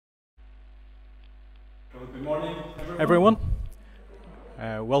Good morning, everyone.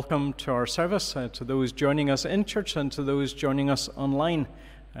 Welcome to our service, to those joining us in church and to those joining us online.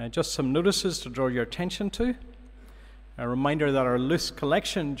 Just some notices to draw your attention to. A reminder that our loose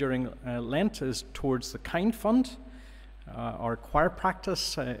collection during Lent is towards the Kind Fund. Our choir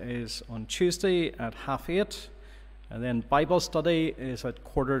practice is on Tuesday at 8:30. And then Bible study is at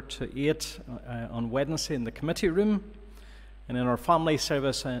 7:45 on Wednesday in the committee room. And in our family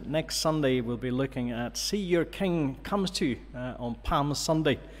service next Sunday, we'll be looking at See Your King Comes to You on Palm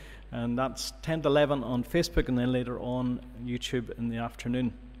Sunday. And that's 10 to 11 on Facebook and then later on YouTube in the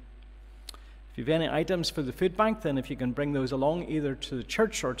afternoon. If you have any items for the food bank, then if you can bring those along either to the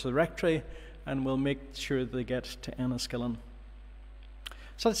church or to the rectory, and we'll make sure they get to Enniskillen.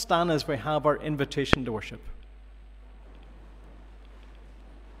 So let's stand as we have our invitation to worship.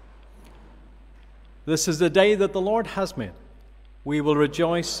 This is the day that the Lord has made. We will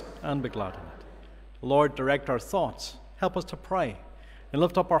rejoice and be glad in it. Lord, direct our thoughts. Help us to pray and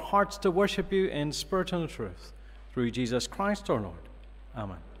lift up our hearts to worship you in spirit and truth. Through Jesus Christ our Lord.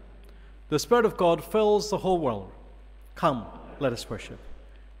 Amen. The Spirit of God fills the whole world. Come, let us worship.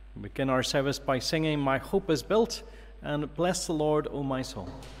 We begin our service by singing My Hope is Built, and Bless the Lord, O my soul.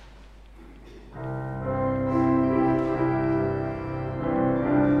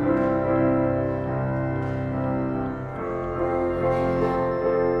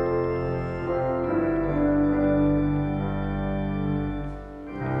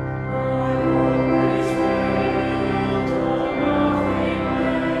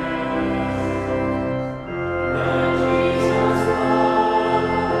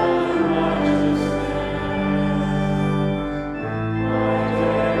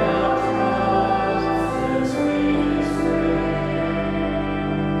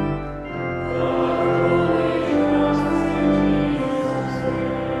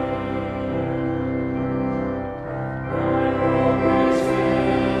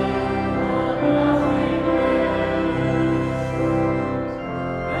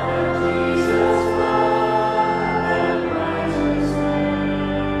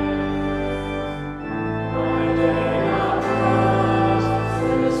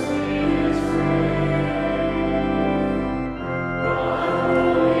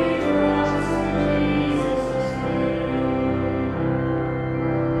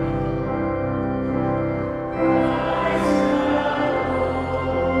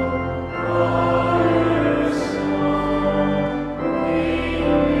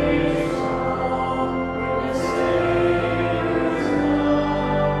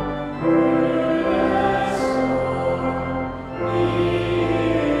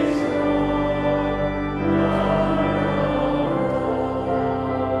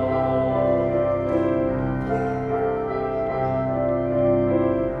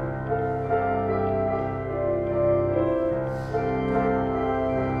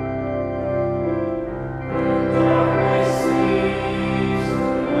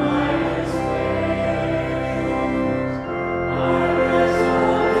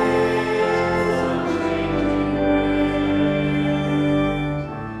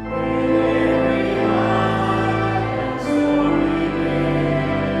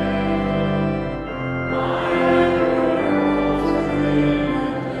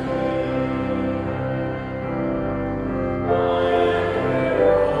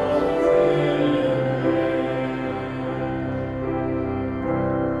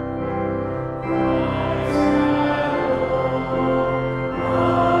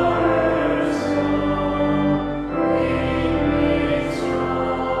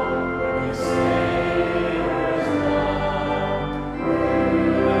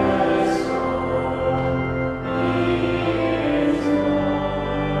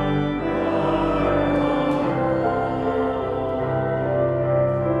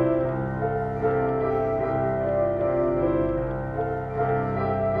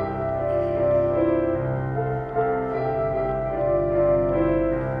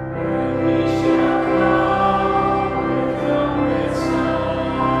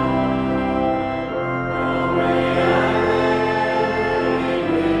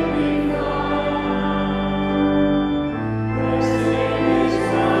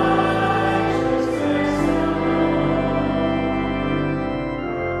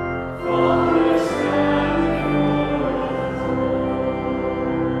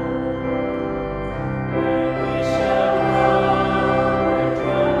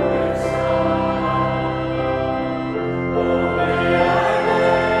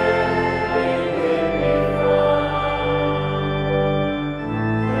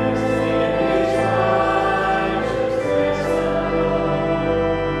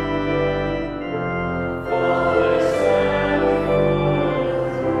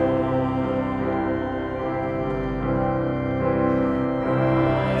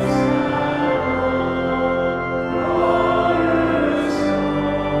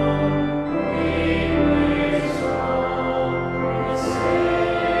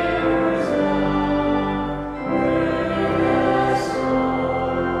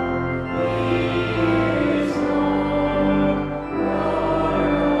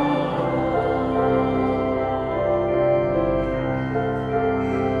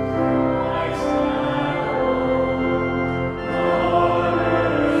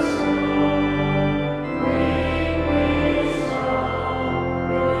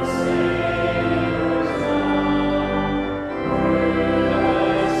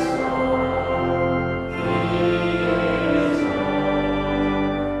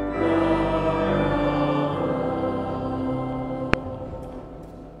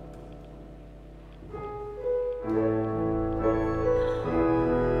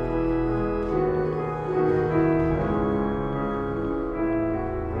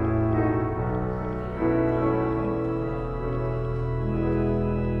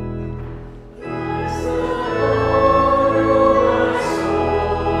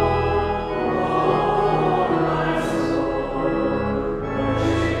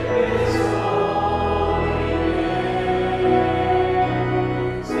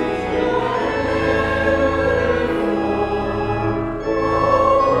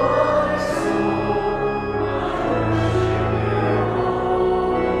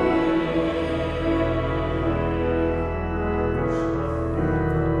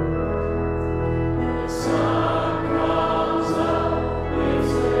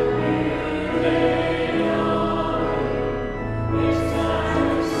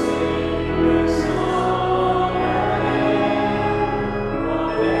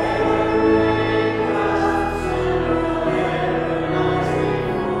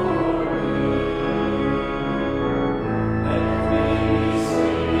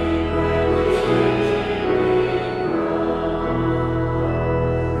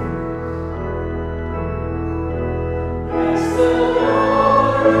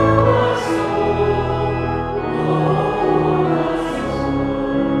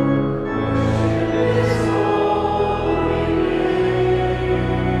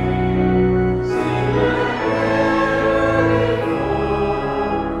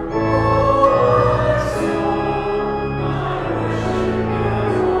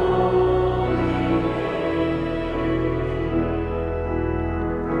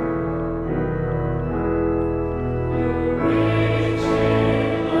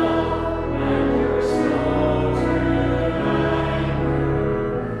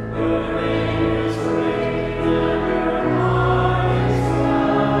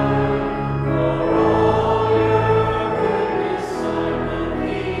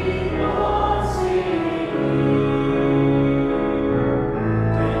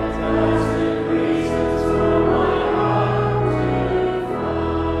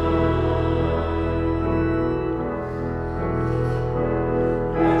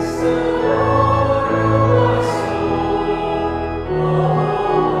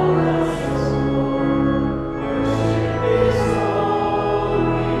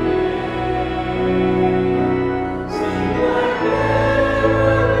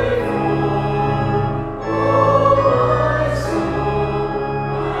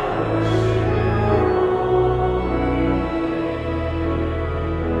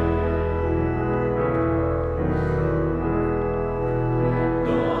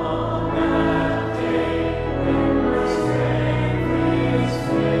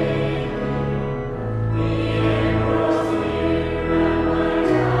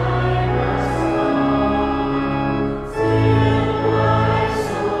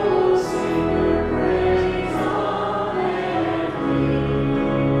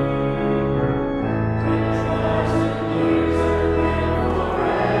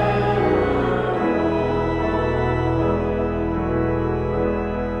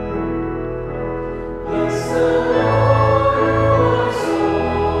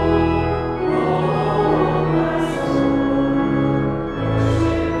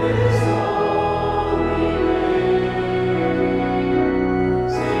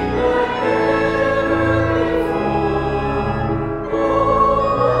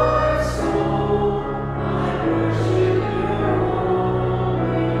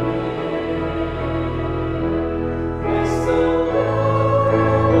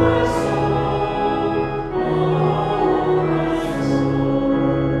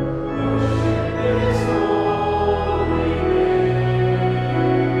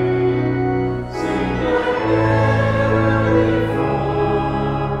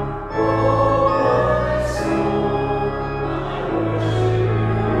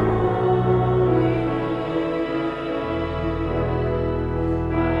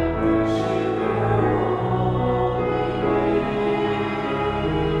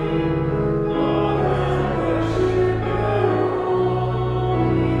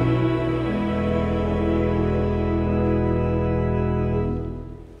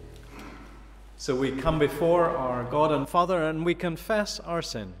 So we come before our God and Father and we confess our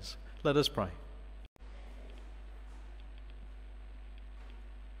sins. Let us pray.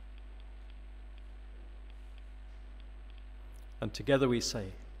 And together we say,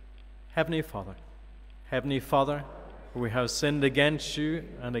 Heavenly Father, we have sinned against you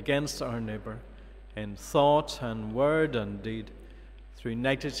and against our neighbour in thought and word and deed, through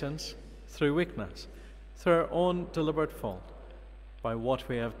negligence, through weakness, through our own deliberate fault, by what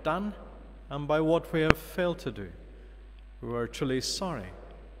we have done and by what we have failed to do. We are truly sorry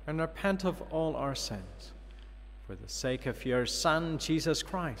and repent of all our sins. For the sake of your Son, Jesus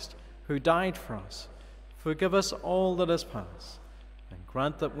Christ, who died for us, forgive us all that is past, and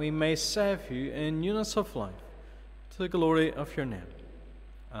grant that we may serve you in newness of life, to the glory of your name.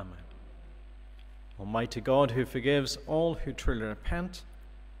 Amen. Almighty God, who forgives all who truly repent,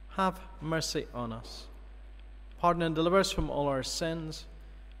 have mercy on us. Pardon and deliver us from all our sins,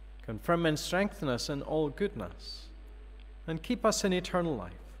 confirm and strengthen us in all goodness, and keep us in eternal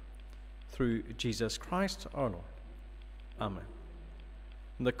life, through Jesus Christ our Lord. Amen.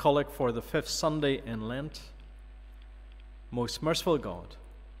 The Collect for the 5th Sunday in Lent. Most merciful God,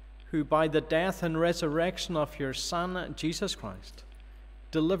 who by the death and resurrection of your Son, Jesus Christ,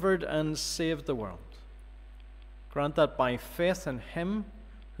 delivered and saved the world, grant that by faith in him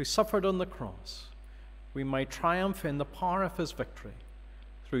who suffered on the cross, we might triumph in the power of his victory,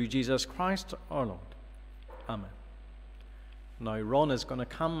 through Jesus Christ our Lord. Amen. Now Ron is going to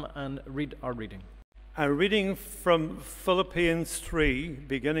come and read our reading. A reading from Philippians 3,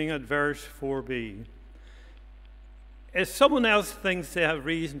 beginning at verse 4b. If someone else thinks they have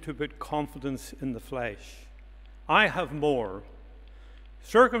reason to put confidence in the flesh, I have more.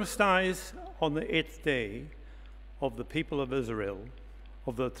 Circumcised on the 8th day, of the people of Israel,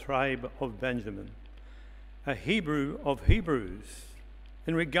 of the tribe of Benjamin, a Hebrew of Hebrews,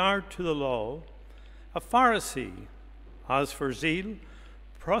 in regard to the law, a Pharisee, as for zeal,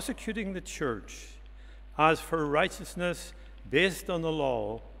 prosecuting the church, as for righteousness based on the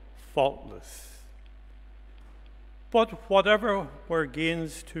law, faultless. But whatever were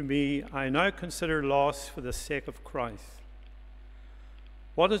gains to me, I now consider loss for the sake of Christ.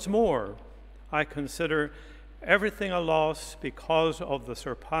 What is more, I consider everything a loss because of the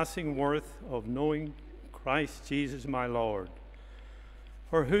surpassing worth of knowing Christ Jesus my Lord,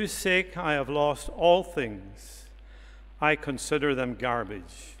 for whose sake I have lost all things. I consider them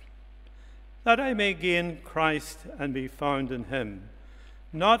garbage, that I may gain Christ and be found in him,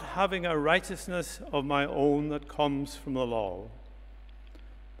 not having a righteousness of my own that comes from the law,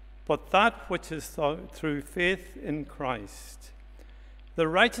 but that which is through faith in Christ, the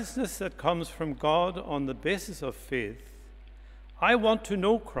righteousness that comes from God on the basis of faith. I want to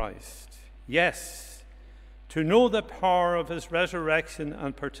know Christ, yes, to know the power of his resurrection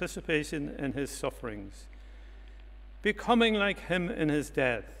and participation in his sufferings, becoming like him in his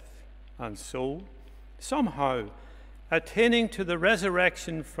death, and so, somehow, attaining to the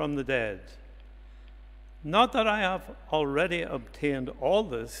resurrection from the dead. Not that I have already obtained all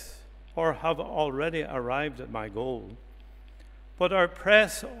this, or have already arrived at my goal, but I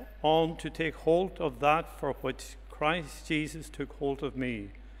press on to take hold of that for which Christ Jesus took hold of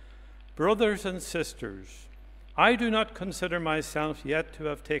me. Brothers and sisters, I do not consider myself yet to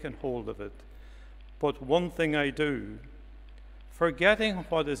have taken hold of it, but one thing I do, forgetting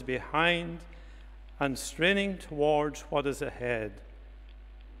what is behind and straining towards what is ahead.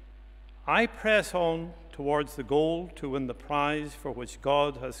 I press on towards the goal to win the prize for which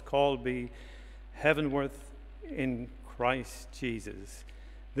God has called me heavenward in Christ Jesus.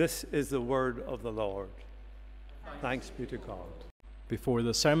 This is the word of the Lord. Thanks be to God. Before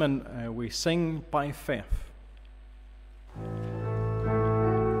the sermon, we sing by faith. Thank you.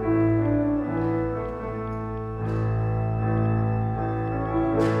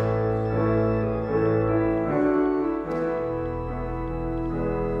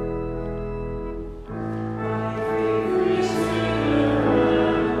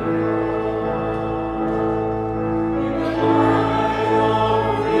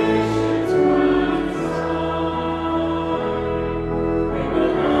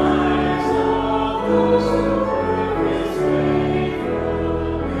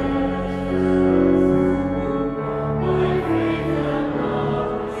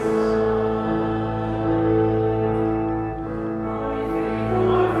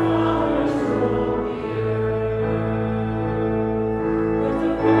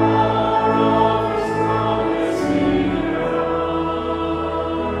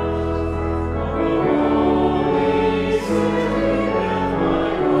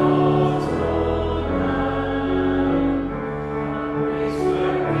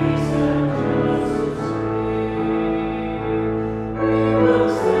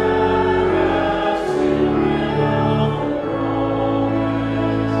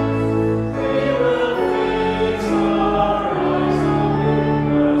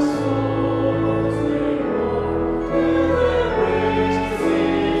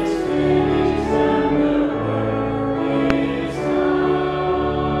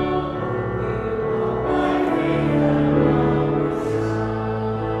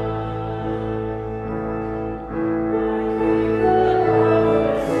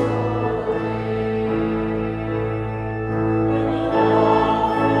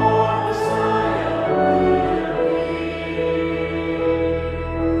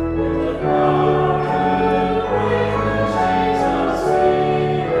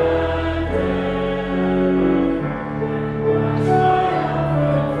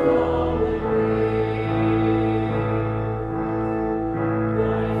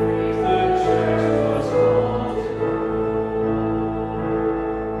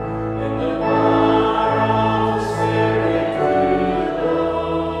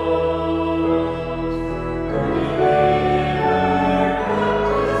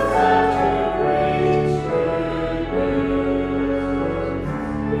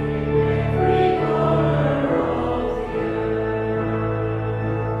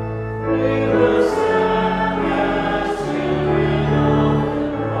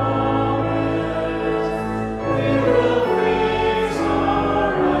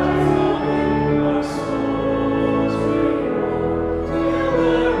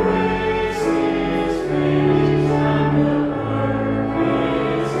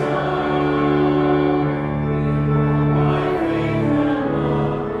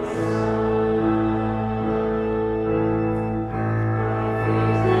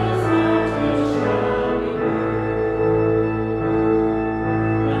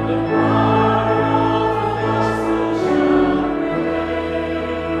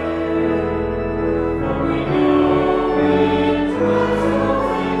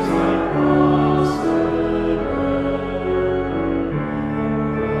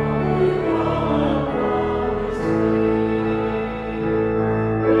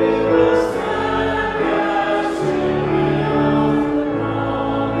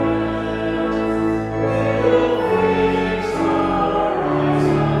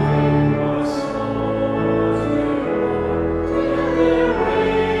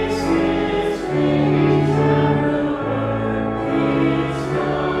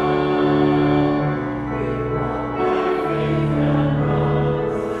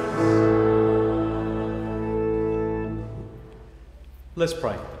 Let's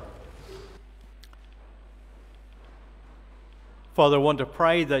pray. Father, I want to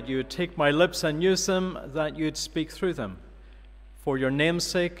pray that you would take my lips and use them, that you would speak through them, for your name's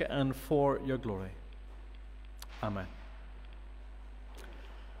sake and for your glory. Amen.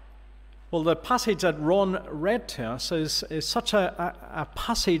 Well, the passage that Ron read to us is such a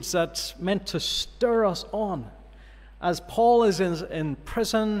passage that's meant to stir us on. As Paul is in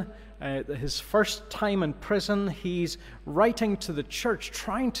prison, his first time in prison, he's writing to the church,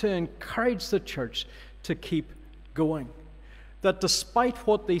 trying to encourage the church to keep going. That despite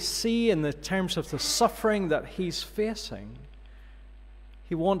what they see in the terms of the suffering that he's facing,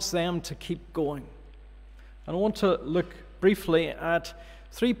 he wants them to keep going. And I want to look briefly at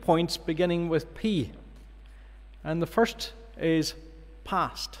 3 points beginning with P. And the first is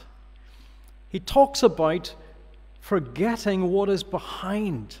past. He talks about forgetting what is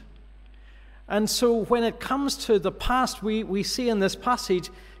behind. And so when it comes to the past, we see in this passage,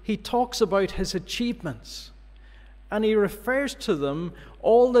 he talks about his achievements. And he refers to them,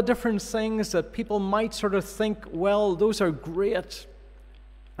 all the different things that people might sort of think, well, those are great,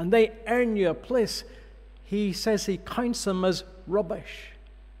 and they earn you a place. He says he counts them as rubbish.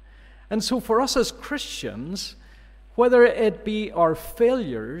 And so for us as Christians, whether it be our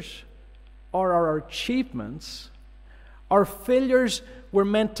failures or our achievements, our failures we're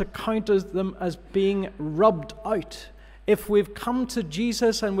meant to count them as being rubbed out. If we've come to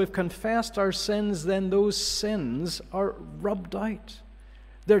Jesus and we've confessed our sins, then those sins are rubbed out.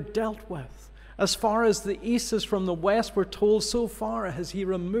 They're dealt with. As far as the east is from the west, we're told, so far has he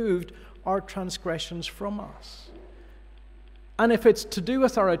removed our transgressions from us. And if it's to do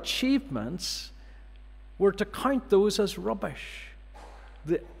with our achievements, we're to count those as rubbish.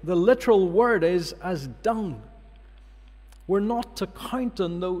 The literal word is as dung. We're not to count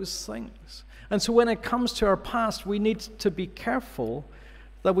on those things. And so when it comes to our past, we need to be careful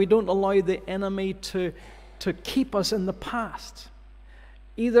that we don't allow the enemy to keep us in the past,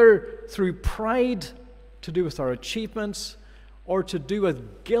 either through pride to do with our achievements or to do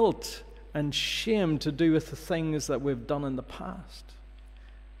with guilt and shame to do with the things that we've done in the past.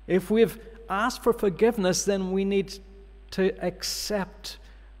 If we've asked for forgiveness, then we need to accept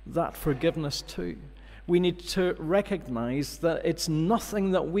that forgiveness too. We need to recognize that it's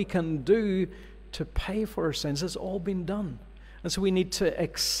nothing that we can do to pay for our sins. It's all been done. And so we need to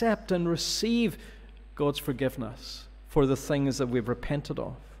accept and receive God's forgiveness for the things that we've repented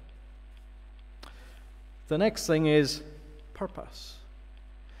of. The next thing is purpose.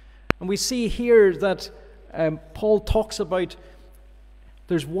 And we see here that Paul talks about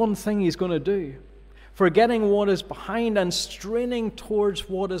there's one thing he's going to do. Forgetting what is behind and straining towards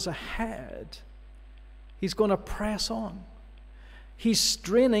what is ahead, he's going to press on. He's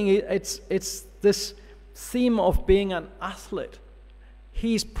straining. It's this theme of being an athlete.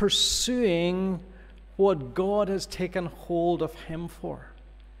 He's pursuing what God has taken hold of him for.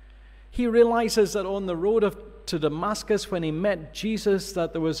 He realizes that on the road to Damascus, when he met Jesus,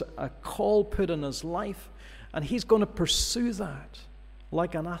 that there was a call put in his life, and he's going to pursue that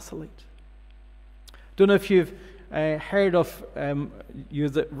like an athlete. Don't know if you've heard of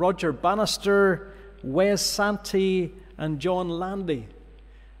Roger Bannister, Wes Santee, and John Landy.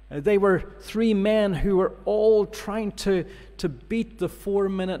 They were 3 men who were all trying to beat the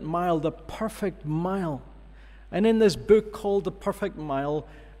 4-minute mile, the perfect mile. And in this book called The Perfect Mile,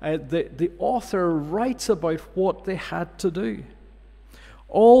 the author writes about what they had to do.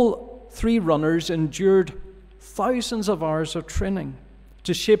 All 3 runners endured thousands of hours of training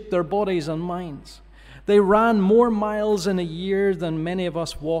to shape their bodies and minds. They ran more miles in a year than many of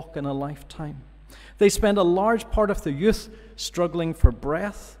us walk in a lifetime. They spent a large part of their youth struggling for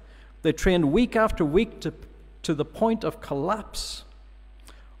breath. They trained week after week to the point of collapse,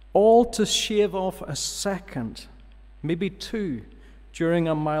 all to shave off a second, maybe 2, during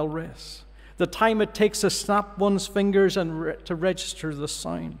a mile race. The time it takes to snap one's fingers and to register the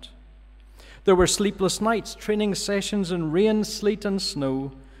sound. There were sleepless nights, training sessions in rain, sleet, and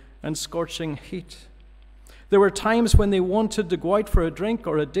snow, and scorching heat. There were times when they wanted to go out for a drink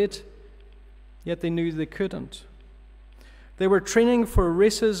or a date, yet they knew they couldn't. They were training for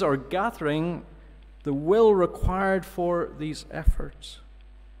races or gathering the will required for these efforts.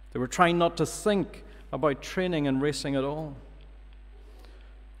 They were trying not to think about training and racing at all.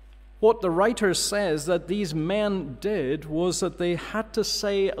 What the writer says that these men did was that they had to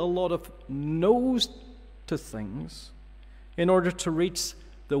say a lot of no's to things in order to reach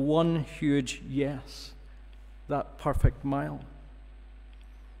the one huge yes, that perfect mile.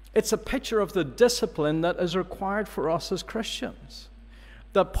 It's a picture of the discipline that is required for us as Christians,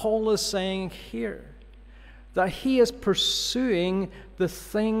 that Paul is saying here, that he is pursuing the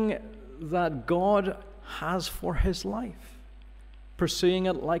thing that God has for his life, pursuing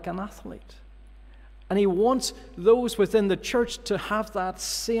it like an athlete. And he wants those within the church to have that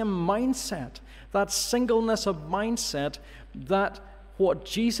same mindset, that singleness of mindset, that what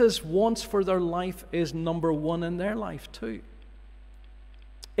Jesus wants for their life is number one in their life too.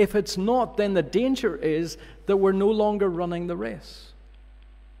 If it's not, then the danger is that we're no longer running the race.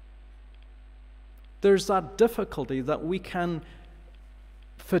 There's that difficulty that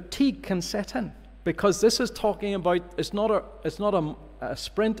fatigue can set in, because this is talking about, it's not a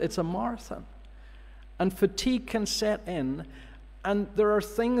sprint, it's a marathon. And fatigue can set in, and there are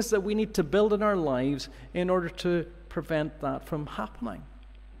things that we need to build in our lives in order to prevent that from happening.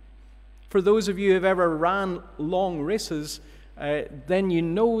 For those of you who have ever ran long races, then you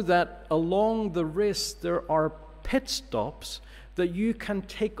know that along the race there are pit stops that you can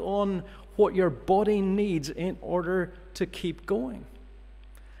take on what your body needs in order to keep going.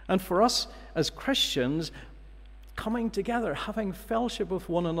 And for us as Christians, coming together, having fellowship with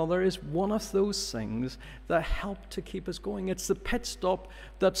one another is one of those things that help to keep us going. It's the pit stop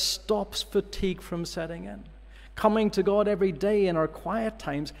that stops fatigue from setting in. Coming to God every day in our quiet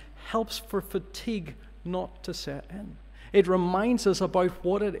times helps for fatigue not to set in. It reminds us about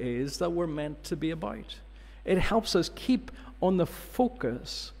what it is that we're meant to be about. It helps us keep on the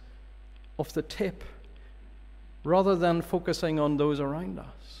focus of the tip rather than focusing on those around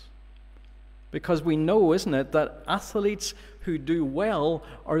us. Because we know, isn't it, that athletes who do well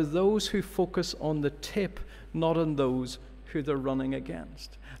are those who focus on the tip, not on those who they're running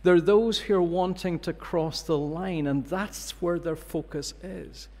against. They're those who are wanting to cross the line, and that's where their focus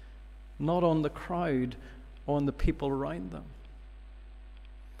is, not on the crowd, on the people around them.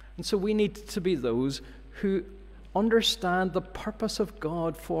 And so we need to be those who understand the purpose of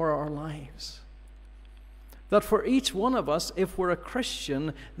God for our lives. That for each one of us, if we're a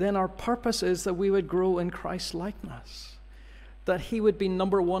Christian, then our purpose is that we would grow in Christ's likeness. That he would be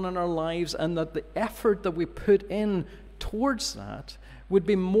number one in our lives, and that the effort that we put in towards that would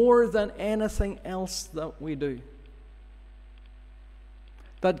be more than anything else that we do.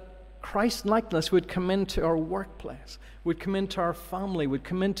 That Christ likeness would come into our workplace, would come into our family, would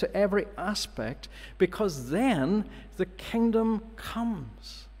come into every aspect, because then the kingdom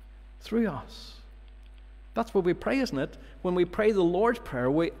comes through us. That's what we pray, isn't it? When we pray the Lord's Prayer,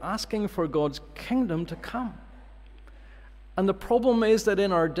 we're asking for God's kingdom to come. And the problem is that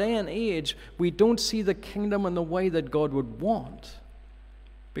in our day and age, we don't see the kingdom in the way that God would want,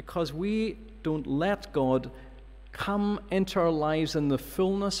 because we don't let God come into our lives in the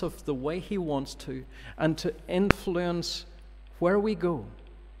fullness of the way he wants to, and to influence where we go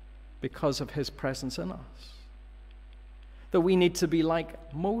because of his presence in us. That we need to be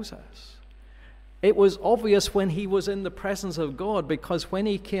like Moses. It was obvious when he was in the presence of God, because when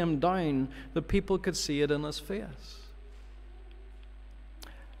he came down, the people could see it in his face.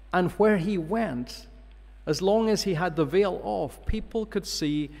 And where he went, as long as he had the veil off, people could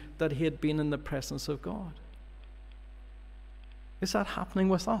see that he had been in the presence of God. Is that happening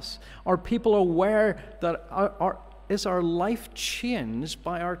with us? Are people aware that is our life changed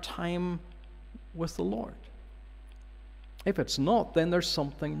by our time with the Lord? If it's not, then there's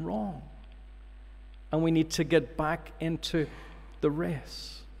something wrong. And we need to get back into the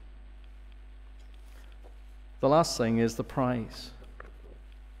race. The last thing is the prize.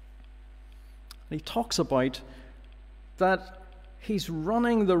 He talks about that he's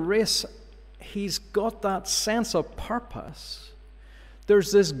running the race. He's got that sense of purpose.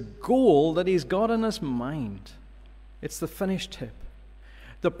 There's this goal that he's got in his mind. It's the finish tip.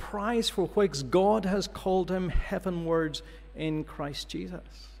 The prize for which God has called him heavenwards in Christ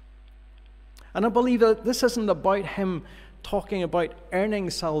Jesus. And I believe that this isn't about him talking about earning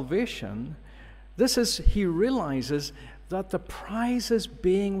salvation. He realizes that the prize is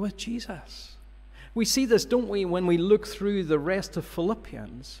being with Jesus. We see this, don't we, when we look through the rest of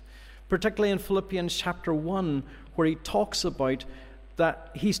Philippians, particularly in Philippians chapter 1, where he talks about that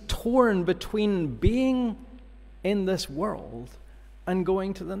he's torn between being in this world and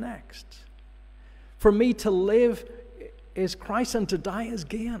going to the next. For me to live is Christ, and to die is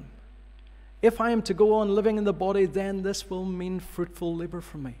gain. If I am to go on living in the body, then this will mean fruitful labor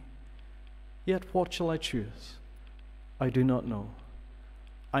for me. Yet what shall I choose? I do not know.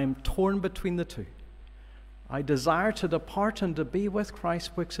 I am torn between the two. I desire to depart and to be with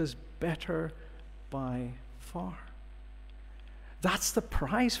Christ, which is better by far. That's the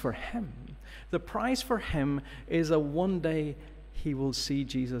prize for him. The prize for him is that one day he will see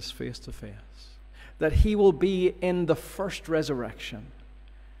Jesus face to face. That he will be in the first resurrection.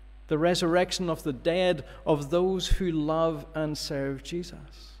 the resurrection of the dead, of those who love and serve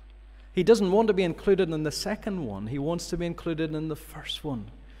Jesus. He doesn't want to be included in the second one. He wants to be included in the first one,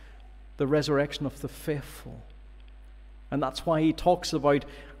 the resurrection of the faithful. And that's why he talks about,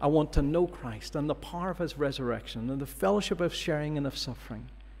 I want to know Christ and the power of his resurrection and the fellowship of sharing and of suffering,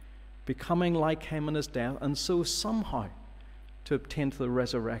 becoming like him in his death, and so somehow to obtain the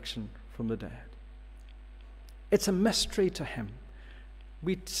resurrection from the dead. It's a mystery to him.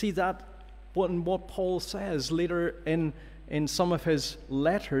 We see that in what Paul says later in some of his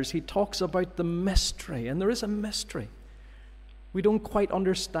letters. He talks about the mystery, and there is a mystery. We don't quite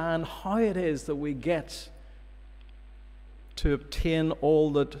understand how it is that we get to obtain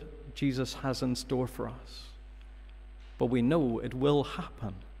all that Jesus has in store for us. But we know it will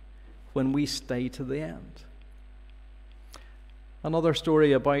happen when we stay to the end. Another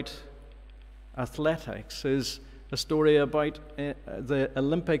story about athletics is a story about the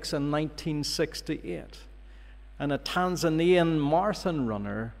Olympics in 1968, and a Tanzanian marathon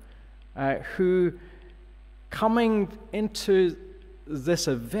runner who, coming into this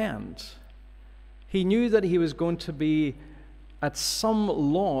event, he knew that he was going to be at some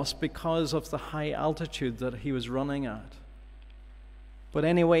loss because of the high altitude that he was running at. But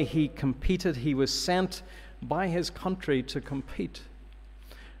anyway, he competed. He was sent by his country to compete.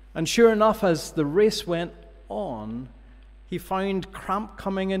 And sure enough, as the race went on, he found cramp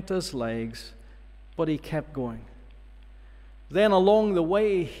coming into his legs, but he kept going. Then along the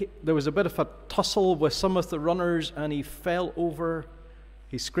way, there was a bit of a tussle with some of the runners, and he fell over.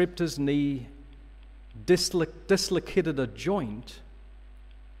 He scraped his knee, dislocated a joint,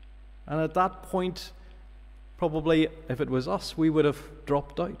 and at that point, probably if it was us, we would have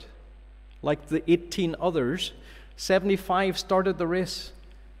dropped out. Like the 18 others, 75 started the race,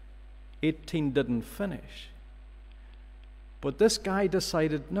 18 didn't finish. But this guy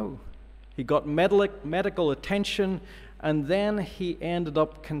decided no. He got medical attention, and then he ended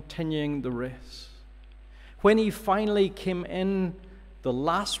up continuing the race. When he finally came in, the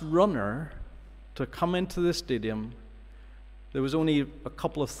last runner to come into the stadium, there was only a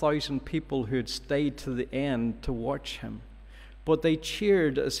couple of thousand people who had stayed to the end to watch him. But they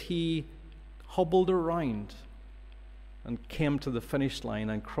cheered as he hobbled around and came to the finish line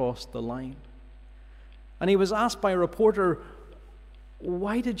and crossed the line. And he was asked by a reporter,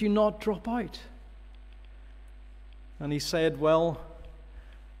 "Why did you not drop out?" And he said, "Well,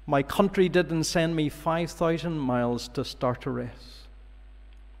 my country didn't send me 5,000 miles to start a race.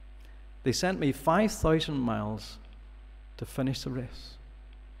 They sent me 5,000 miles to finish the race."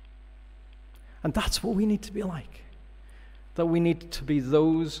 And that's what we need to be like. That we need to be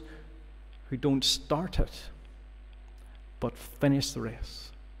those who don't start it, but finish the race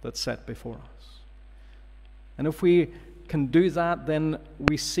that's set before us. And if we can do that, then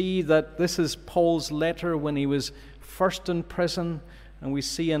we see that this is Paul's letter when he was first in prison, and we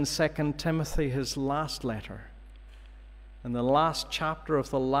see in 2 Timothy his last letter. In the last chapter of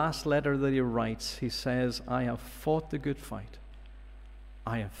the last letter that he writes, he says, "I have fought the good fight.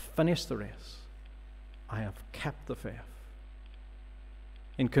 I have finished the race. I have kept the faith."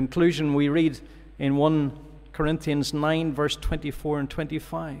 In conclusion, we read in 1 Corinthians 9, verse 24 and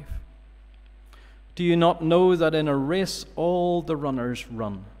 25, "Do you not know that in a race all the runners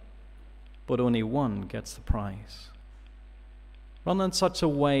run, but only one gets the prize? Run in such a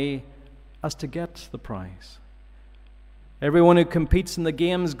way as to get the prize. Everyone who competes in the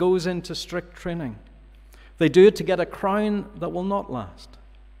games goes into strict training. They do it to get a crown that will not last,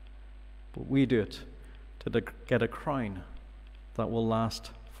 but we do it to get a crown that will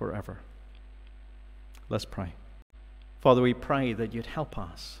last forever." Let's pray. Father, we pray that you'd help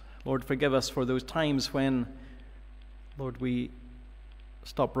us. Lord, forgive us for those times when, Lord, we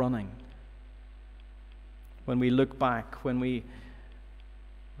stop running, when we look back, when we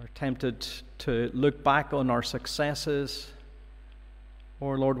are tempted to look back on our successes,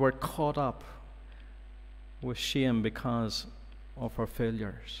 or, Lord, we're caught up with shame because of our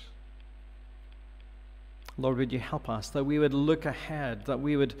failures. Lord, would you help us that we would look ahead, that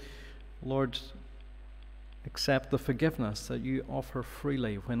we would, Lord, accept the forgiveness that you offer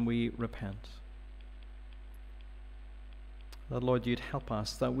freely when we repent. That, Lord, you'd help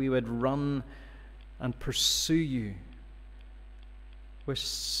us, that we would run and pursue you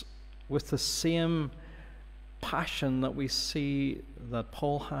with the same passion that we see that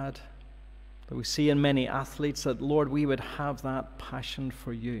Paul had, that we see in many athletes, that, Lord, we would have that passion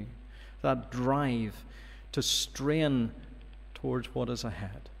for you, that drive to strain towards what is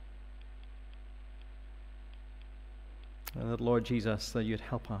ahead. And that, Lord Jesus, that you'd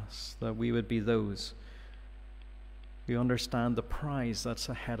help us, that we would be those who understand the prize that's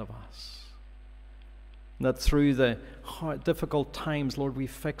ahead of us. That through the hard, difficult times, Lord, we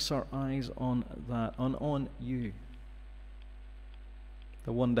fix our eyes on that, on you.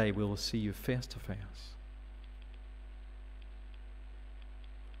 That one day we will see you face to face.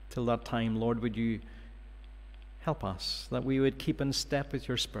 Till that time, Lord, would you help us, that we would keep in step with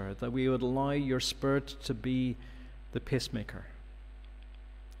your Spirit, that we would allow your Spirit to be the pacemaker,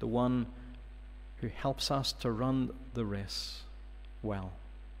 the one who helps us to run the race well,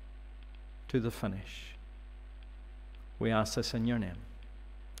 to the finish. We ask this in your name.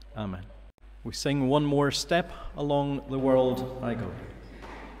 Amen. We sing one more step along the world I go.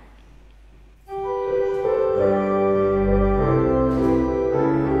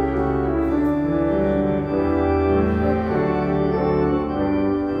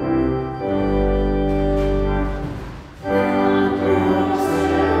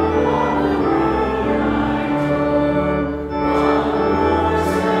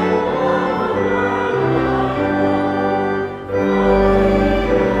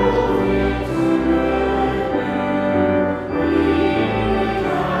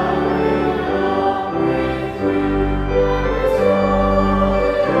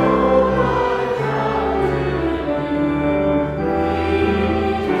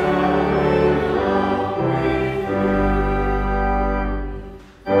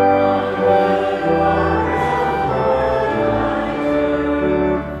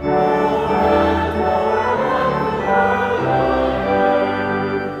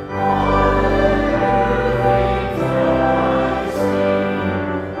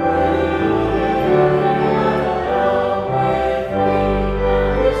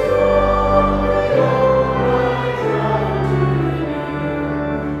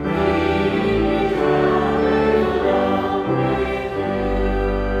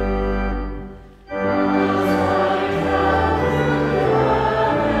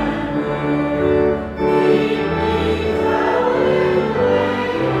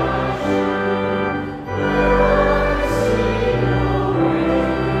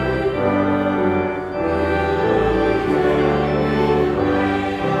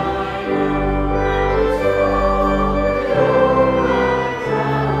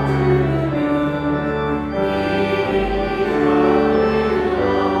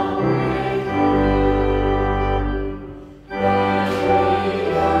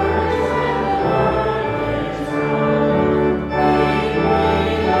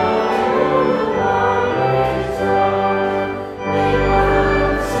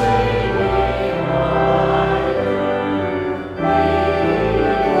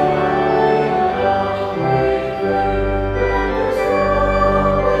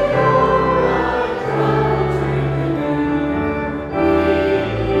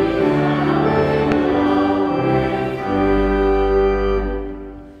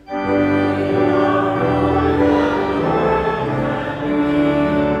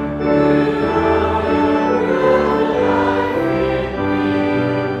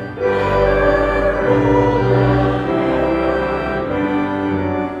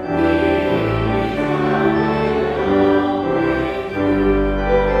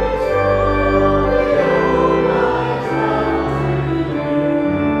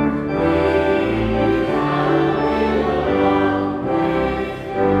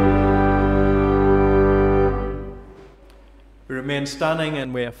 Standing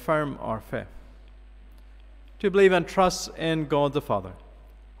and we affirm our faith. To believe and trust in God the Father.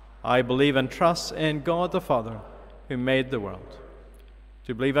 I believe and trust in God the Father who made the world.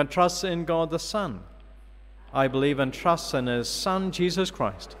 To believe and trust in God the Son. I believe and trust in his Son Jesus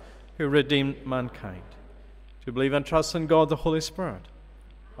Christ who redeemed mankind. To believe and trust in God the Holy Spirit.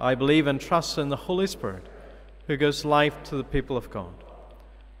 I believe and trust in the Holy Spirit who gives life to the people of God.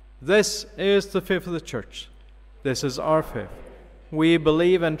 This is the faith of the church. This is our faith. We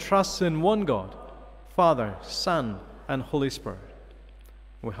believe and trust in one God, Father, Son, and Holy Spirit.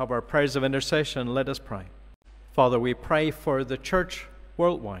 We have our prayers of intercession. Let us pray. Father, we pray for the church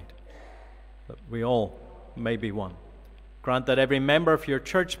worldwide, that we all may be one. Grant that every member of your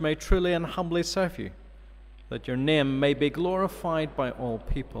church may truly and humbly serve you, that your name may be glorified by all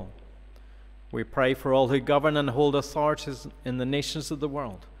people. We pray for all who govern and hold authorities in the nations of the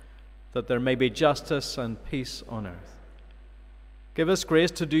world, that there may be justice and peace on earth. Give us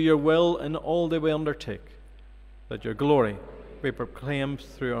grace to do your will in all that we undertake, that your glory be proclaimed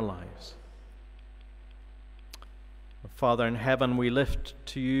through our lives. Father in heaven, we lift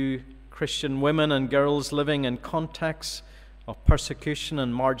to you Christian women and girls living in contexts of persecution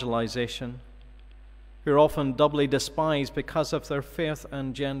and marginalization, who are often doubly despised because of their faith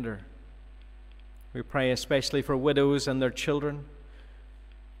and gender. We pray especially for widows and their children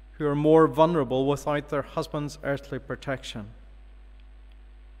who are more vulnerable without their husband's earthly protection.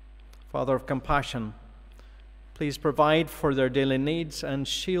 Father of compassion, please provide for their daily needs and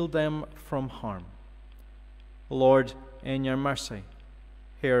shield them from harm. Lord, in your mercy,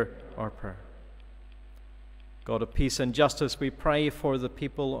 hear our prayer. God of peace and justice, we pray for the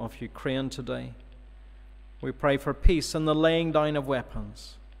people of Ukraine today. We pray for peace and the laying down of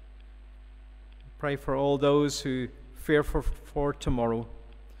weapons. We pray for all those who fear for tomorrow,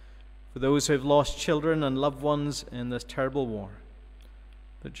 for those who have lost children and loved ones in this terrible war,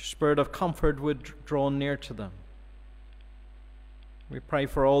 that your spirit of comfort would draw near to them. We pray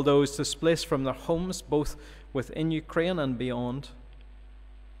for all those displaced from their homes, both within Ukraine and beyond,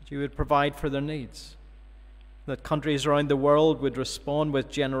 that you would provide for their needs, that countries around the world would respond with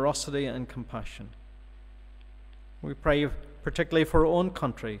generosity and compassion. We pray particularly for our own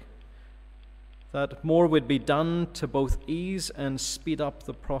country, that more would be done to both ease and speed up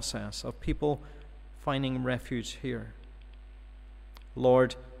the process of people finding refuge here.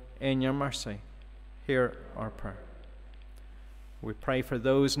 Lord, in your mercy, hear our prayer. We pray for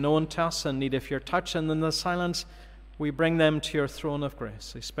those known to us in need of your touch, and in the silence we bring them to your throne of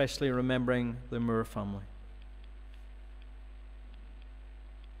grace, especially remembering the Moore family.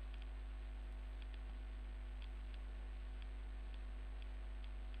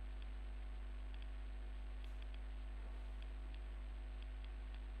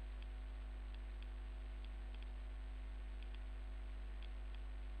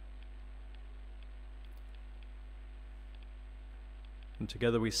 And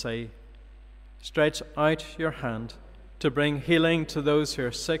together we say, stretch out your hand to bring healing to those who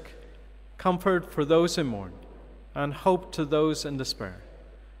are sick, comfort for those who mourn, and hope to those in despair.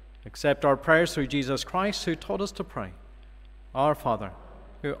 Accept our prayers through Jesus Christ, who taught us to pray. Our Father,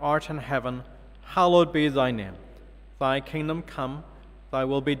 who art in heaven, hallowed be thy name. Thy kingdom come, thy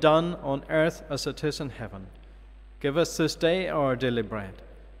will be done on earth as it is in heaven. Give us this day our daily bread,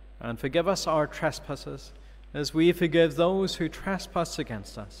 and forgive us our trespasses, as we forgive those who trespass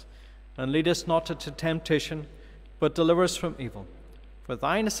against us. And lead us not into temptation, but deliver us from evil. For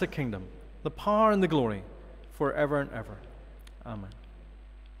thine is the kingdom, the power, and the glory, forever and ever. Amen.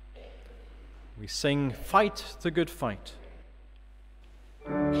 We sing, Fight the Good Fight.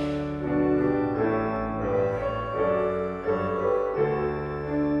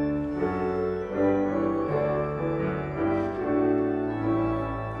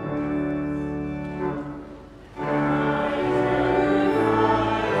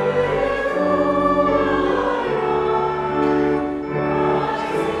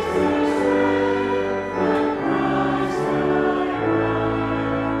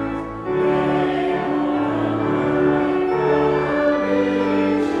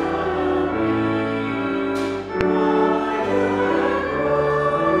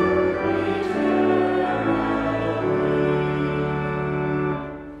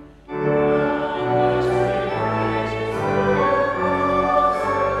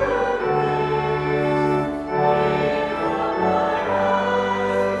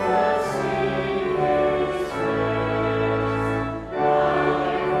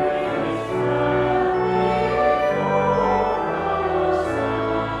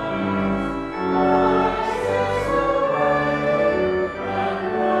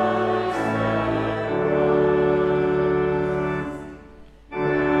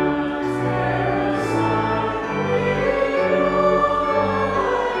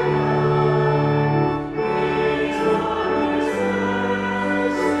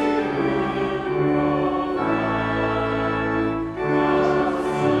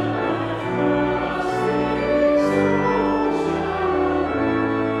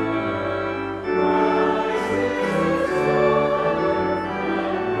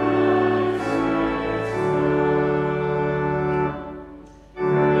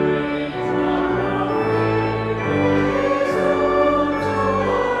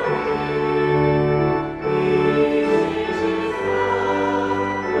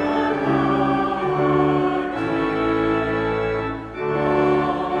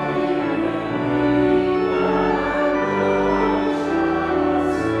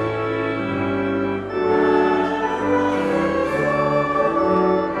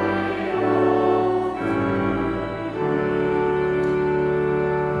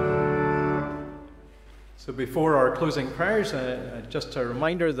 So before our closing prayers, just a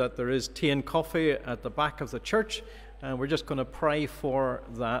reminder that there is tea and coffee at the back of the church, and we're just going to pray for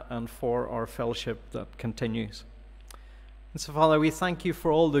that and for our fellowship that continues. And so, Father, we thank you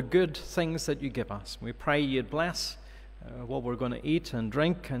for all the good things that you give us. We pray you'd bless what we're going to eat and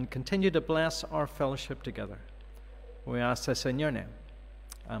drink, and continue to bless our fellowship together. We ask this in your name.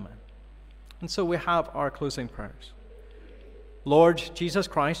 Amen. And so we have our closing prayers. Lord Jesus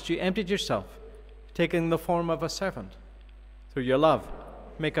Christ, you emptied yourself, taking the form of a servant. Through your love,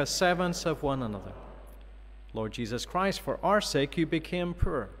 make us servants of one another. Lord Jesus Christ, for our sake you became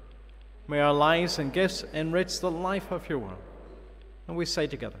poor. May our lives and gifts enrich the life of your world. And we say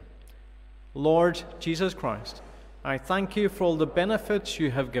together, Lord Jesus Christ, I thank you for all the benefits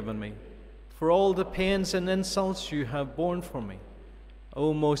you have given me, for all the pains and insults you have borne for me.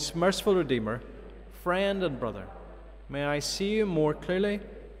 O most merciful Redeemer, friend and brother, may I see you more clearly,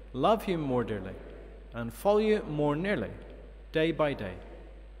 love you more dearly, and follow you more nearly, day by day.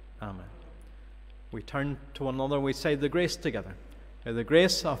 Amen. We turn to one another, we say the grace together. May the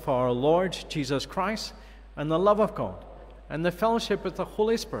grace of our Lord Jesus Christ, and the love of God, and the fellowship with the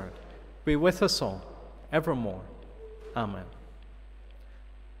Holy Spirit be with us all, evermore. Amen.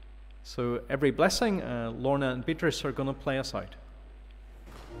 So every blessing, Lorna and Beatrice are going to play us out.